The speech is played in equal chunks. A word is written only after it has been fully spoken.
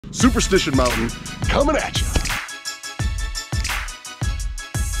Supersition Mountain, coming at you.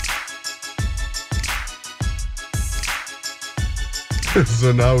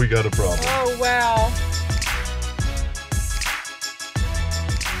 So now we got a problem. Oh, wow.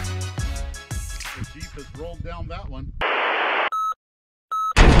 The Jeep has rolled down that one.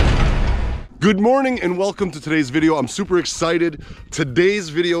 Good morning and welcome to today's video. I'm super excited. Today's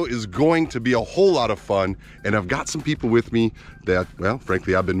video is going to be a whole lot of fun, and I've got some people with me that, well,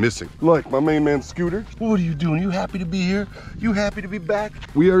 frankly, I've been missing. Like my main man, Scooter. What are you doing? You happy to be here? You happy to be back?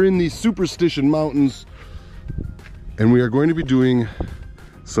 We are in the Supersition Mountains, and we are going to be doing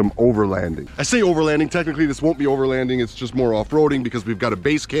some overlanding. I say overlanding, technically this won't be overlanding, it's just more off-roading because we've got a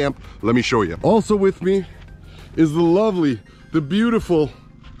base camp. Let me show you. Also with me is the lovely, the beautiful,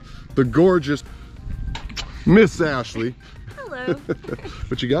 the gorgeous Miss Ashley. Hello.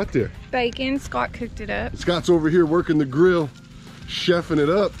 What you got there? Bacon. Scott cooked it up. Scott's over here working the grill, chefing it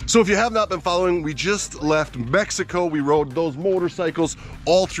up. So if you have not been following, we just left Mexico. We rode those motorcycles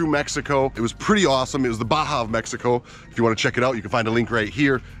all through Mexico. It was pretty awesome. It was the Baja of Mexico. If you want to check it out, you can find a link right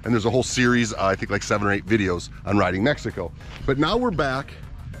here. And there's a whole series, I think like 7 or 8 videos on riding Mexico. But now we're back.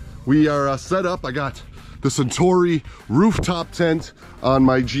 We are set up. I got the Centauri rooftop tent on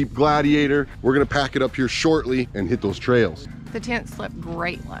my Jeep Gladiator. We're gonna pack it up here shortly and hit those trails. The tent slept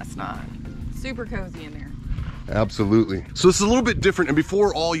great last night. Super cozy in there. Absolutely. So it's a little bit different, and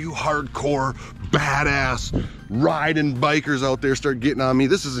before all you hardcore, badass, riding bikers out there start getting on me,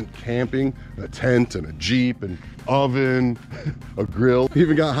 this isn't camping, a tent and a Jeep and oven, a grill.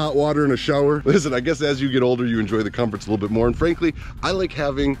 Even got hot water and a shower. Listen, I guess as you get older, you enjoy the comforts a little bit more, and frankly, I like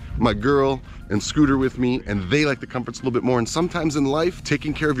having my girl and Scooter with me, and they like the comforts a little bit more. And sometimes in life,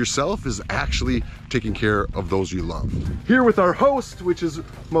 taking care of yourself is actually taking care of those you love. Here with our host, which is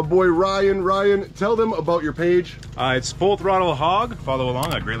my boy Ryan. Ryan, tell them about your page. It's Full Throttle Hog. Follow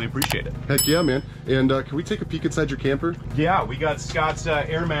along, I'd greatly appreciate it. Heck yeah, man. And can we take a peek inside your camper? Yeah, we got Scott's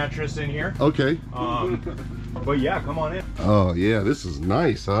air mattress in here. Okay. But yeah, come on in. Oh yeah, this is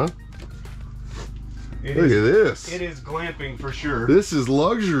nice, huh? Look at this. It is glamping for sure. This is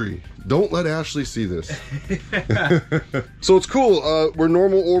luxury. Don't let Ashley see this. So it's cool. Where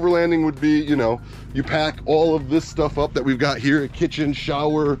normal overlanding would be, you know, you pack all of this stuff up that we've got here, a kitchen,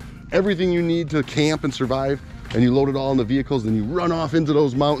 shower, everything you need to camp and survive, and you load it all in the vehicles, and you run off into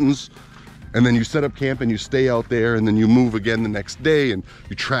those mountains, and then you set up camp and you stay out there, and then you move again the next day and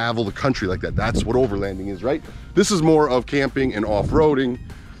you travel the country like that. That's what overlanding is, right? This is more of camping and off-roading.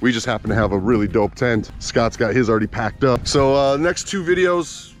 We just happen to have a really dope tent. Scott's got his already packed up. So next 2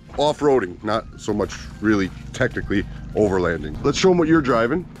 videos, off-roading, not so much really technically overlanding. Let's show them what you're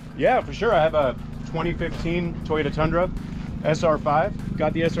driving. Yeah, for sure. I have a 2015 Toyota Tundra SR5.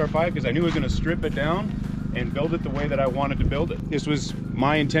 Got the SR5 because I knew I was going to strip it down and build it the way that I wanted to build it. This was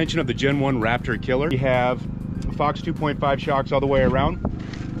my intention of the Gen 1 Raptor Killer. We have Fox 2.5 shocks all the way around.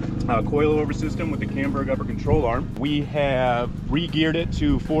 Coilover system with the Camberg upper control arm. We have re-geared it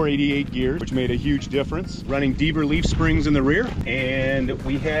to 488 gears, which made a huge difference. Running Deaver leaf springs in the rear, and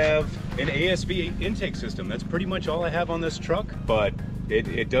we have an ASV intake system. That's pretty much all I have on this truck, but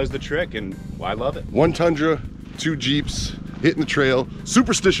it does the trick, and I love it. 1 Tundra, 2 Jeeps, hitting the trail,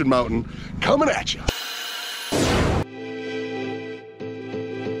 Supersition Mountain, coming at you.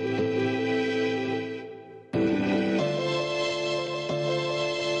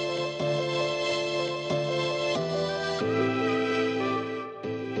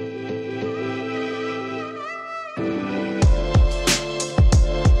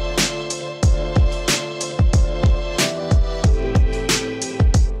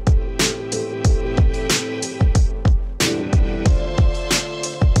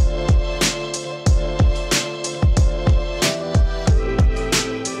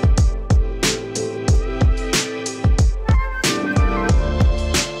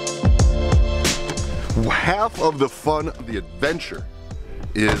 Half of the fun of the adventure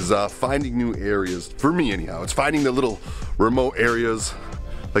is finding new areas, for me anyhow. It's finding the little remote areas,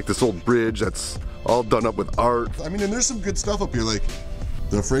 like this old bridge that's all done up with art. I mean, and there's some good stuff up here, like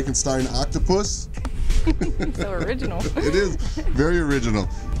the Frankenstein octopus. So original. It is very original.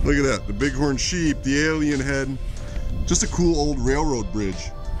 Look at that, the bighorn sheep, the alien head. Just a cool old railroad bridge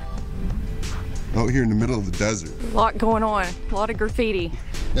out here in the middle of the desert. A lot going on, a lot of graffiti.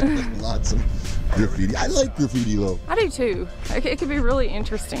 Lots of graffiti. I like graffiti though. I do too. It could be really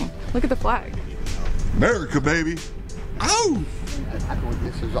interesting. Look at the flag. America, baby. Ow!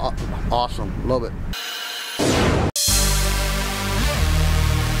 This is awesome. Love it.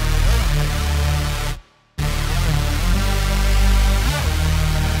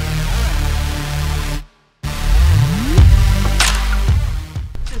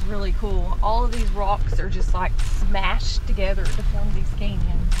 really cool. All of these rocks are just like smashed together to form these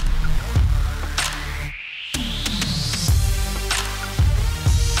canyons.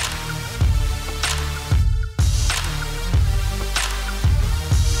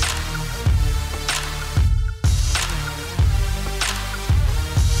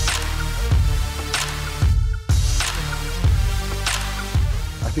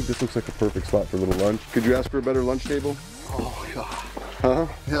 I think this looks like a perfect spot for a little lunch. Could you ask for a better lunch table? Oh, God. Huh?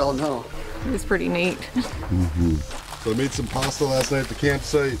 Hell no. It was pretty neat. So I made some pasta last night at the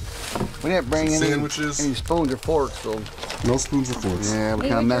campsite. We didn't bring Some any sandwiches. any spoons or forks, so No spoons or forks. yeah, we Hey,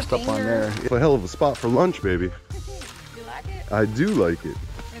 kind of with your messed up on finger. there. It's a hell of a spot for lunch, baby. You like it? I do like it.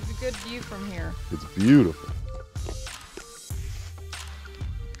 It's a good view from here. It's beautiful.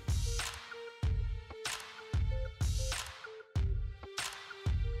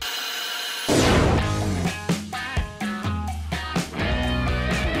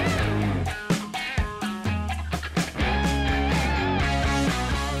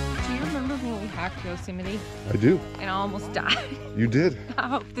 Do you remember when we hiked Yosemite I do. and I almost died? You did. I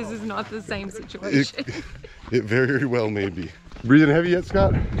hope this is not the same situation. It very well may be. Breathing heavy yet,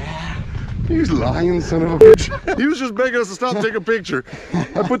 Scott? He's lying, son of a bitch. He was just begging us to stop and take a picture.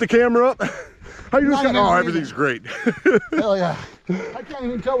 I put the camera up. How you doing, Scott? Oh, everything's great. Hell yeah. I can't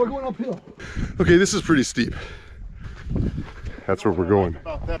even tell we're going uphill. Okay, this is pretty steep. That's where we're going.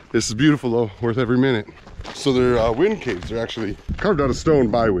 This is beautiful though, worth every minute. So they're wind caves. They're actually carved out of stone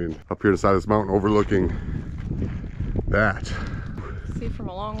by wind. Up here to the side of this mountain overlooking that. See from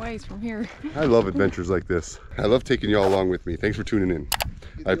a long ways from here. I love adventures like this. I love taking y'all along with me. Thanks for tuning in.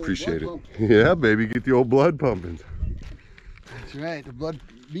 I appreciate it. Yeah, baby, get the old blood pumping. That's right, the blood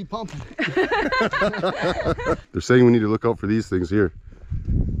be pumping. They're saying we need to look out for these things here.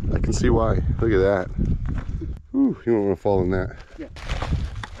 I can see why. Look at that. Whew, you don't want to fall in that. Yeah.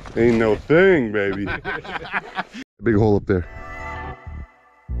 Ain't no thing, baby. Big hole up there.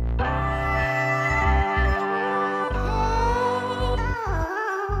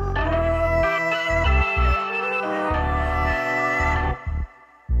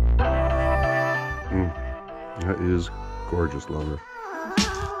 That is gorgeous, lover.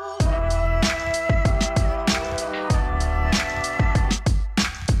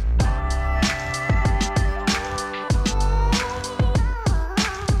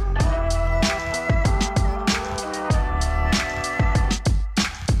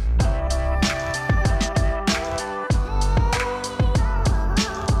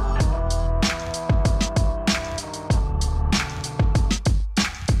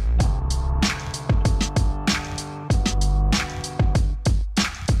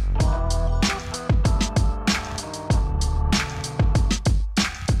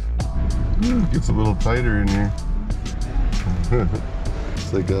 Gets a little tighter in here.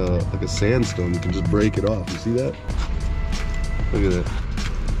 It's like a sandstone. You can just break it off. You see that? Look at that.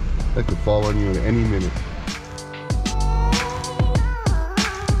 That could fall on you at any minute.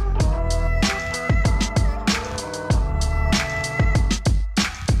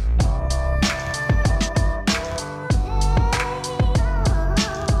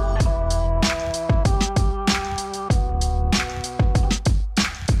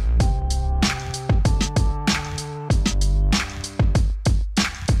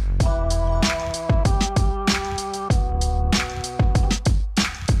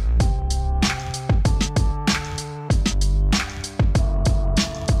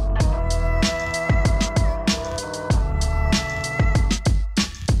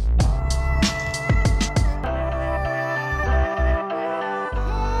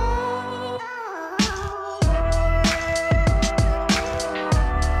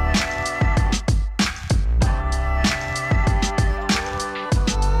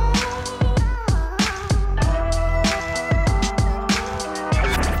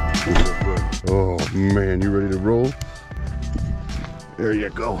 Oh man, you ready to roll? There you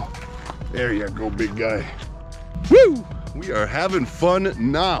go. There you go, big guy. Woo! We are having fun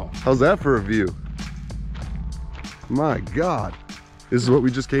now. How's that for a view? My God. This is what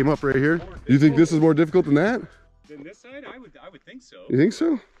we just came up right here. You think this is more difficult than that? Than this side? I would think so. You think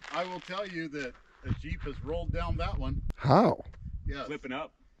so? I will tell you that a Jeep has rolled down that one. How? Yes. Flipping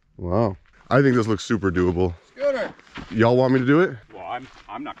up. Wow. I think this looks super doable. Scooter. Y'all want me to do it? Well,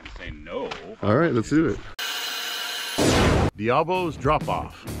 I'm not gonna say no. All right, let's do it. Diablo's drop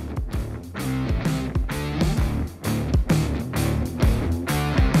off.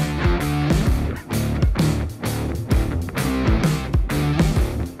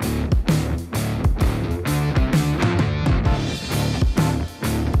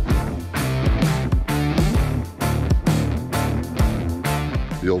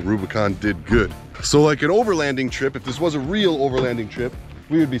 The old Rubicon did good. So like an overlanding trip, if this was a real overlanding trip,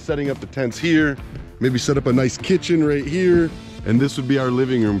 we would be setting up the tents here, maybe set up a nice kitchen right here, and this would be our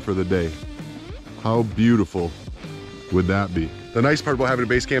living room for the day. How beautiful would that be? The nice part about having a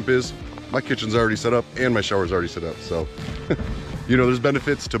base camp is my kitchen's already set up and my shower's already set up, so you know, there's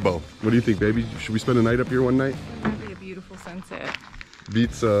benefits to both. What do you think, baby? Should we spend a night up here one night? That'd be a beautiful sunset.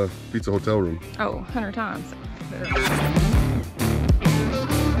 Beats a hotel room. Oh, 100 times better.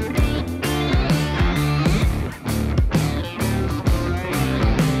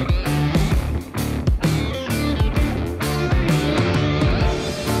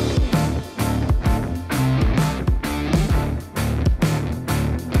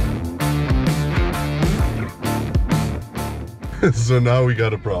 So now we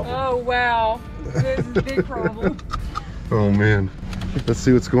got a problem. Oh, wow. This is a big problem. Oh man, let's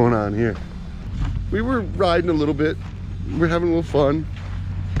see what's going on here. We were riding a little bit, we're having a little fun,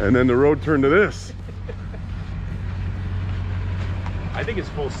 and then the road turned to this. I think it's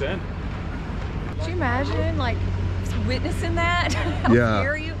full send. Could you imagine, like, witnessing that? How Yeah.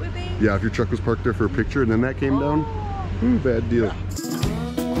 scary it would be? Yeah, if your truck was parked there for a picture and then that came down, ooh, bad deal.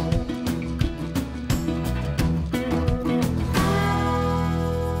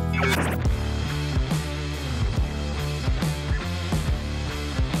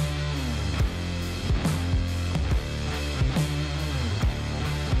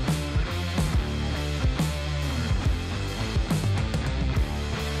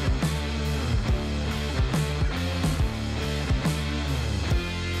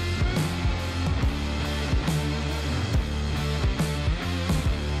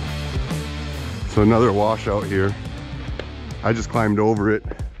 So another washout here. I just climbed over it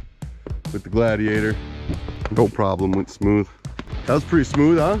with the Gladiator. No problem, went smooth. That was pretty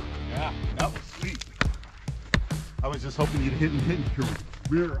smooth, huh? Yeah, that was sweet. I was just hoping you'd hit your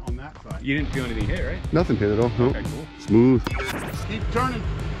rear on that side. You didn't feel anything hit, right? Nothing hit at all. Nope. Okay, cool. Smooth. Keep turning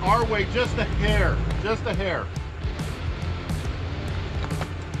our way just a hair, just a hair.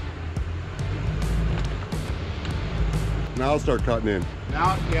 Now I'll start cutting in.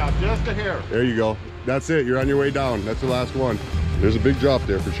 Now, yeah, just a hair. There you go. That's it. You're on your way down. That's the last one. There's a big drop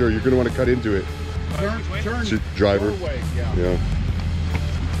there for sure. You're going to want to cut into it. Turn Driver. your way, yeah. Yeah.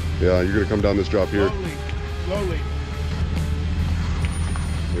 Yeah, you're going to come down this drop here. Slowly, slowly.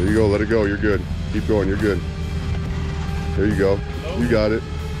 There you go. Let it go. You're good. Keep going. You're good. There you go. You got it.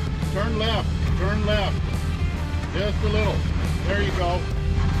 Turn left, turn left. Just a little. There you go.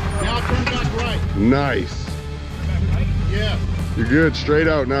 Now turn back right. Nice. Yes. You're good. Straight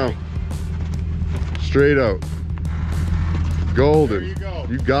out now. Straight out. Golden. There you go.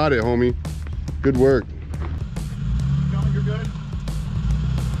 You got it, homie. Good work. Coming, you're good.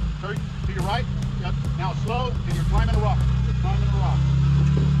 Turn to your right. Yep. Now slow, and you're climbing a rock. You're climbing a rock.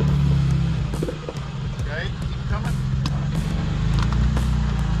 Okay, keep coming.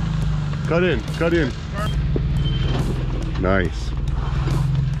 Cut in. Cut in. Turn. Nice.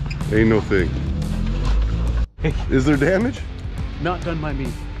 Ain't no thing. Is there damage? Not done by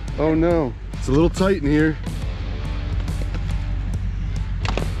me. Oh no. It's a little tight in here.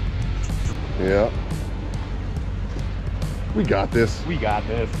 Yeah. We got this. We got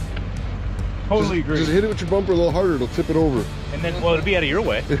this. Totally agree. Just hit it with your bumper a little harder, it'll tip it over. And then, well, it'll be out of your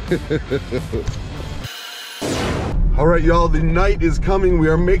way. All right, y'all, the night is coming. We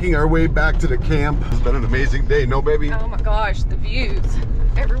are making our way back to the camp. It's been an amazing day, no, baby? Oh my gosh, the views.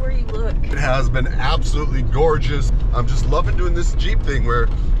 Everywhere you look. It has been absolutely gorgeous. I'm just loving doing this Jeep thing where,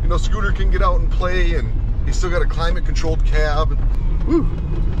 you know, Scooter can get out and play and he's still got a climate controlled cab. Woo.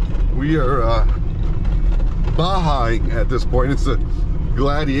 We are Bahaing at this point. It's a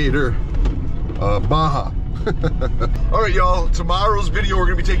Gladiator Baja. All right, y'all, tomorrow's video, we're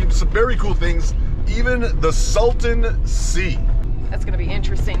gonna be taking some very cool things, even the Salton Sea. That's gonna be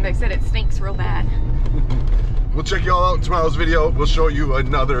interesting. They said it stinks real bad. We'll check y'all out in tomorrow's video. We'll show you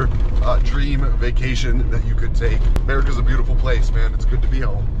another dream vacation that you could take. America's a beautiful place, man. It's good to be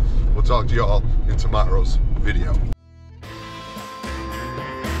home. We'll talk to y'all in tomorrow's video.